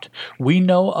out. We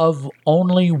know of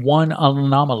only one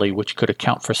anomaly which could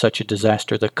account for such a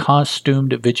disaster, the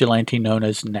costumed vigilante known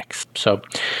as Nexus. So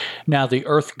now the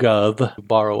EarthGov,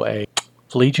 borrow a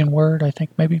Legion word, I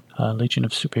think, maybe. Legion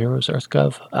of Superheroes,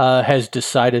 EarthGov, has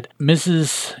decided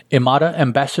Mrs. Imada,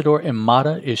 Ambassador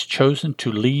Imada, is chosen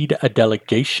to lead a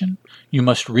delegation. You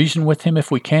must reason with him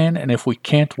if we can, and if we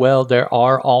can't, well, there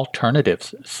are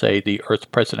alternatives, say the Earth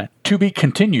President. To be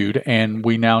continued, and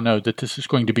we now know that this is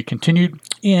going to be continued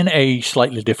in a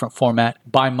slightly different format,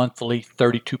 bi-monthly,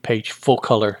 32-page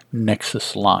full-color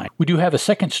Nexus line. We do have a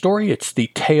second story. It's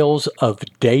the Tales of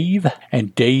Dave,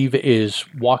 and Dave is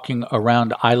walking around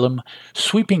Ilum,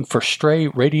 sweeping for stray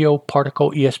radio,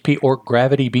 particle, ESP, or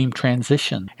gravity beam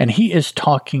transition. And he is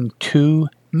talking to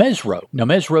Mesro. Now,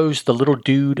 Mesro's the little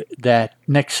dude that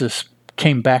Nexus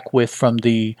came back with from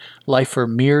the Lifer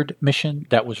Mirrored mission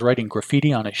that was writing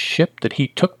graffiti on his ship that he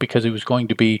took because he was going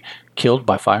to be killed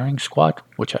by firing squad,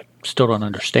 which I still don't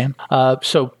understand.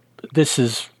 So this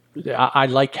is... I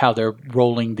like how they're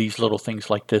rolling these little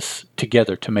things like this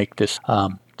together to make this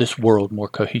this world more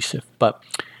cohesive. But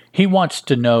he wants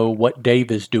to know what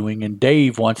Dave is doing, and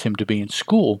Dave wants him to be in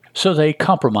school, so they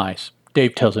compromise.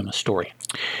 Dave tells him a story.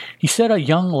 He said a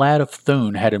young lad of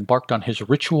Thune had embarked on his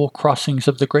ritual crossings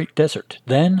of the great desert.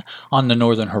 Then, on the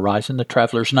northern horizon, the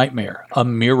traveler's nightmare, a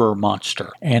mirror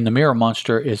monster. And the mirror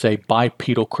monster is a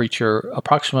bipedal creature,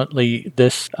 approximately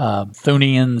this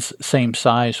Thunian's same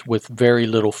size, with very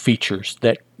little features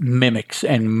that mimics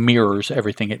and mirrors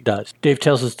everything it does. Dave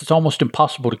tells us it's almost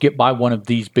impossible to get by one of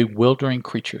these bewildering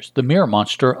creatures. The mirror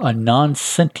monster, a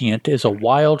non-sentient, is a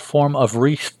wild form of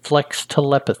reflex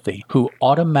telepathy who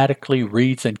automatically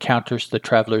reads and counters the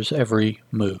traveler's every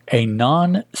move. A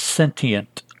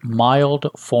non-sentient, mild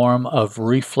form of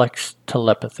reflex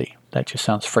telepathy. That just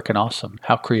sounds freaking awesome.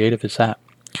 How creative is that?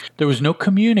 There was no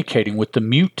communicating with the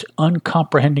mute,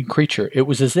 uncomprehending creature. It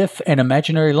was as if an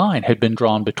imaginary line had been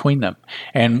drawn between them.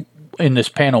 And in this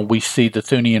panel, we see the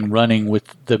Thunian running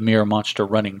with the mirror monster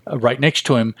running right next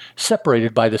to him,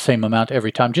 separated by the same amount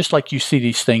every time. Just like you see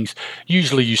these things,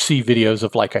 usually you see videos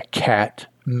of like a cat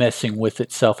messing with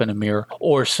itself in a mirror,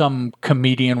 or some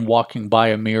comedian walking by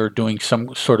a mirror doing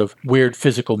some sort of weird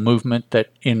physical movement that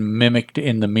mimicked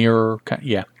in the mirror.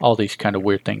 Yeah, all these kind of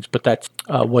weird things. But that's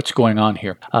what's going on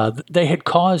here. They had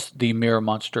caused the mirror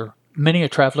monster, many a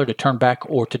traveler, to turn back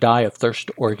or to die of thirst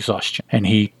or exhaustion. And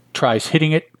he tries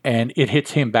hitting it, and it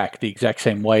hits him back the exact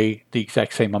same way, the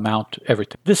exact same amount,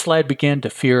 everything. This lad began to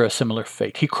fear a similar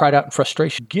fate. He cried out in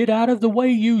frustration, "Get out of the way,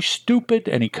 you stupid!"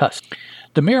 and he cussed.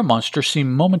 The mirror monster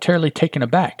seemed momentarily taken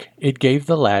aback. It gave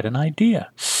the lad an idea.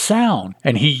 Sound!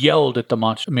 And he yelled at the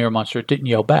mirror monster. It didn't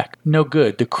yell back. No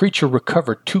good. The creature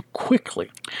recovered too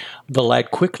quickly. The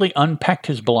lad quickly unpacked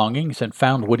his belongings and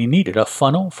found what he needed, a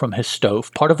funnel from his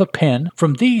stove, part of a pen.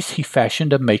 From these he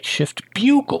fashioned a makeshift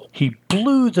bugle. He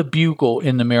blew the bugle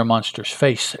in the mirror monster's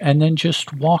face and then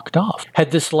just walked off.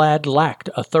 Had this lad lacked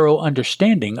a thorough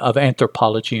understanding of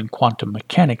anthropology and quantum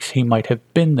mechanics, he might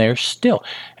have been there still,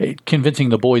 convincing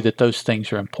the boy that those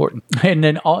things are important. And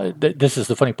then this is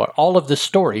the funny part. All of the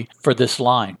story for this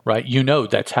line, right? You know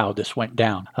that's how this went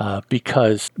down.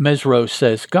 Because Mesro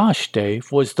says, "Gosh,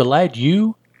 Dave, was the lad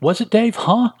you? Was it Dave,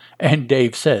 huh?" And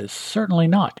Dave says, "Certainly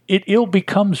not. It ill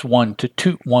becomes one to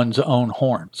toot one's own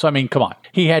horn." So, I mean, come on.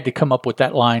 He had to come up with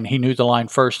that line. He knew the line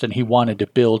first, and he wanted to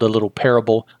build a little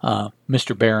parable,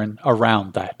 Mr. Barron,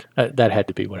 around that. That had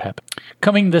to be what happened.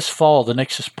 Coming this fall, the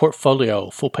Nexus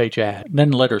portfolio, full-page ad, and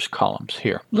then letters columns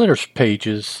here. Letters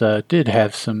pages did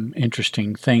have some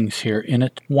interesting things here in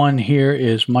it. One here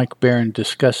is Mike Barron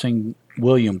discussing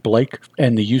William Blake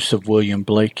and the use of William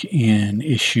Blake in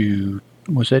issue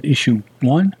was that issue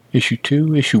 1? Issue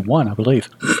 2? Issue 1, I believe.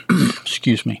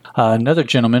 Excuse me. Another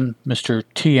gentleman, Mr.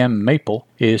 T.M. Maple,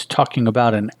 is talking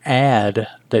about an ad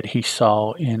that he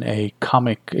saw in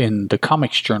the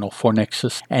Comics Journal for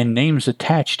Nexus, and names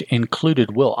attached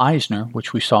included Will Eisner,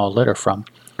 which we saw a letter from,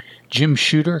 Jim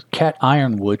Shooter, Cat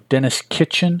Ironwood, Dennis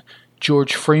Kitchen,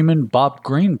 George Freeman, Bob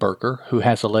Greenberger, who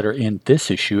has a letter in this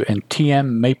issue, and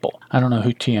T.M. Maple. I don't know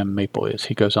who T.M. Maple is.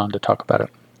 He goes on to talk about it.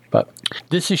 But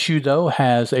this issue, though,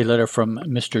 has a letter from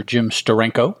Mr. Jim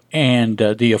Steranko and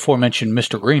the aforementioned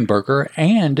Mr. Greenberger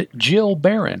and Jill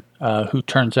Barron, who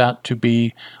turns out to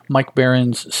be Mike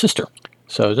Barron's sister.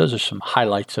 So those are some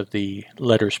highlights of the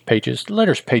letters pages. The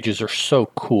letters pages are so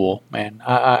cool, man.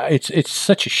 It's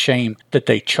such a shame that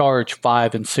they charge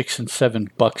 $5 and $6 and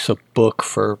 $7 a book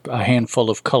for a handful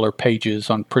of color pages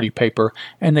on pretty paper,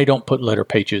 and they don't put letter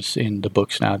pages in the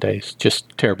books nowadays. Just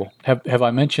terrible. Have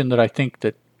I mentioned that I think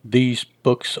that these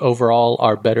books overall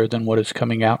are better than what is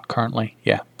coming out currently?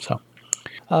 Yeah, so.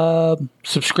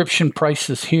 Subscription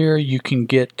prices here. You can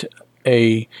get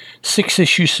a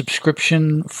 6-issue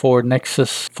subscription for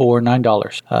Nexus for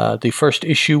 $9. The first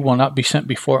issue will not be sent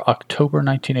before October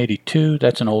 1982.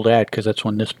 That's an old ad because that's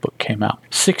when this book came out.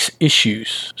 6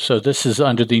 issues. So this is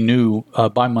under the new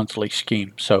bi-monthly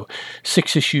scheme. So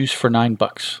 6 issues for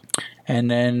 $9. And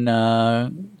then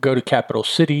go to Capital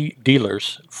City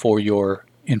dealers for your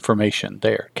information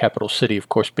there. Capital City, of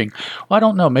course, being, well, I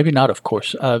don't know, maybe not, of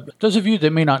course. Those of you that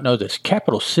may not know this,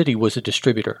 Capital City was a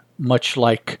distributor, much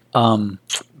like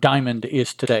Diamond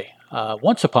is today.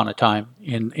 Once upon a time,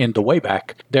 in the way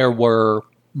back, there were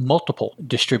multiple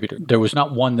distributors. There was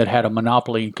not one that had a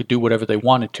monopoly and could do whatever they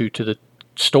wanted to the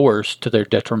stores to their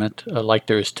detriment, like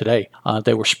there is today.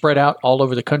 They were spread out all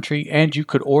over the country, and you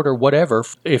could order whatever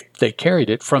if they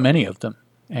carried it from any of them.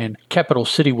 And Capital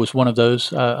City was one of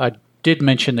those. I did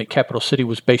mention that Capital City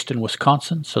was based in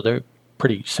Wisconsin, so they're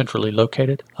pretty centrally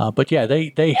located. But yeah,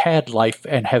 they had life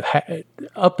and have had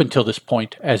up until this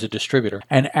point as a distributor.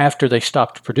 And after they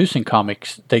stopped producing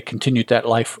comics, they continued that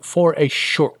life for a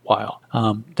short while.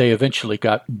 They eventually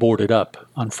got boarded up,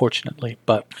 unfortunately.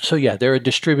 But so yeah, they're a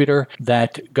distributor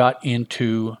that got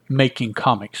into making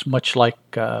comics, much like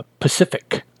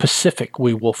Pacific. Pacific,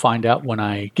 we will find out when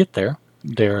I get there.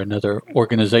 They're another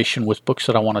organization with books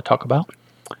that I want to talk about.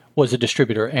 Was a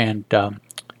distributor and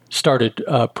started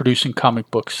producing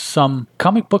comic books. Some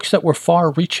comic books that were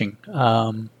far-reaching.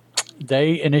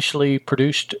 They initially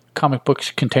produced comic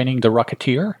books containing the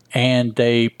Rocketeer, and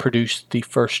they produced the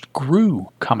first Gru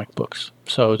comic books.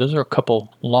 So those are a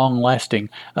couple long-lasting.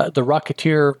 The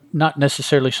Rocketeer, not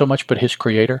necessarily so much, but his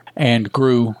creator. And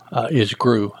Gru is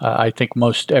Gru. I think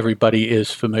most everybody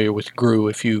is familiar with Gru.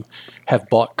 If you have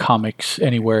bought comics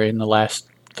anywhere in the last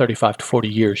 35 to 40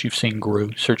 years, you've seen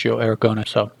Gru, Sergio Aragona.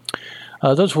 So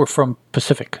those were from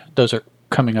Pacific. Those are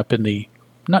coming up in the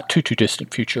not too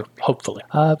distant future, hopefully.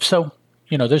 So,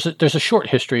 you know, there's a short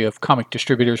history of comic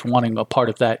distributors wanting a part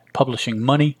of that publishing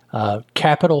money.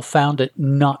 Capital found it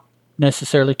not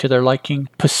necessarily to their liking.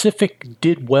 Pacific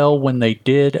did well when they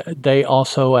did. They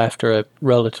also, after a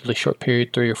relatively short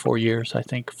period, 3 or 4 years, I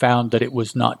think, found that it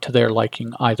was not to their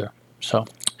liking either. So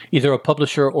either a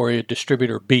publisher or a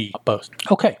distributor B, both.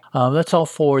 Okay, that's all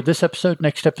for this episode.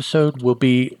 Next episode will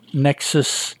be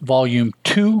Nexus Volume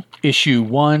 2, Issue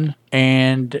 1.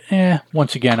 And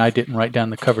once again, I didn't write down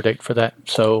the cover date for that,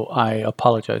 so I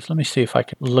apologize. Let me see if I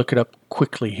can look it up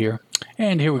quickly here.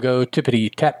 And here we go,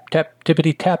 tippity tap, tap,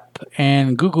 tippity tap.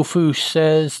 And Google Foo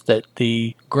says that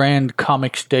the Grand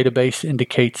Comics database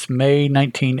indicates May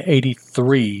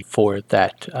 1983 for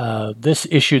that. This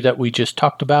issue that we just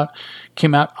talked about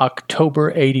came out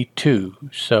October 82.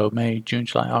 So May, June,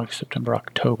 July, August, September,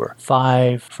 October.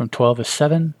 5 from 12 is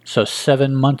 7. So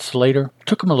 7 months later.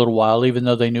 Took them a little while, even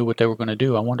though they knew what they were going to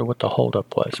do. I wonder what the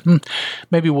holdup was.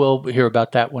 Maybe we'll hear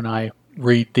about that when I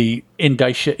read the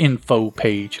Indicia info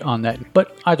page on that.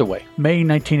 But either way, May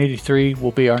 1983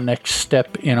 will be our next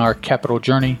step in our capital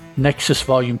journey. Nexus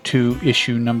Volume 2,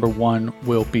 Issue Number 1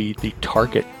 will be the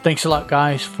target. Thanks a lot,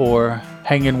 guys, for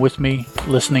hanging with me,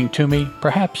 listening to me,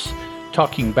 perhaps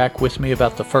talking back with me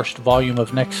about the first volume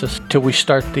of Nexus till we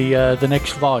start the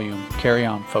next volume. Carry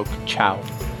on, folk. Ciao.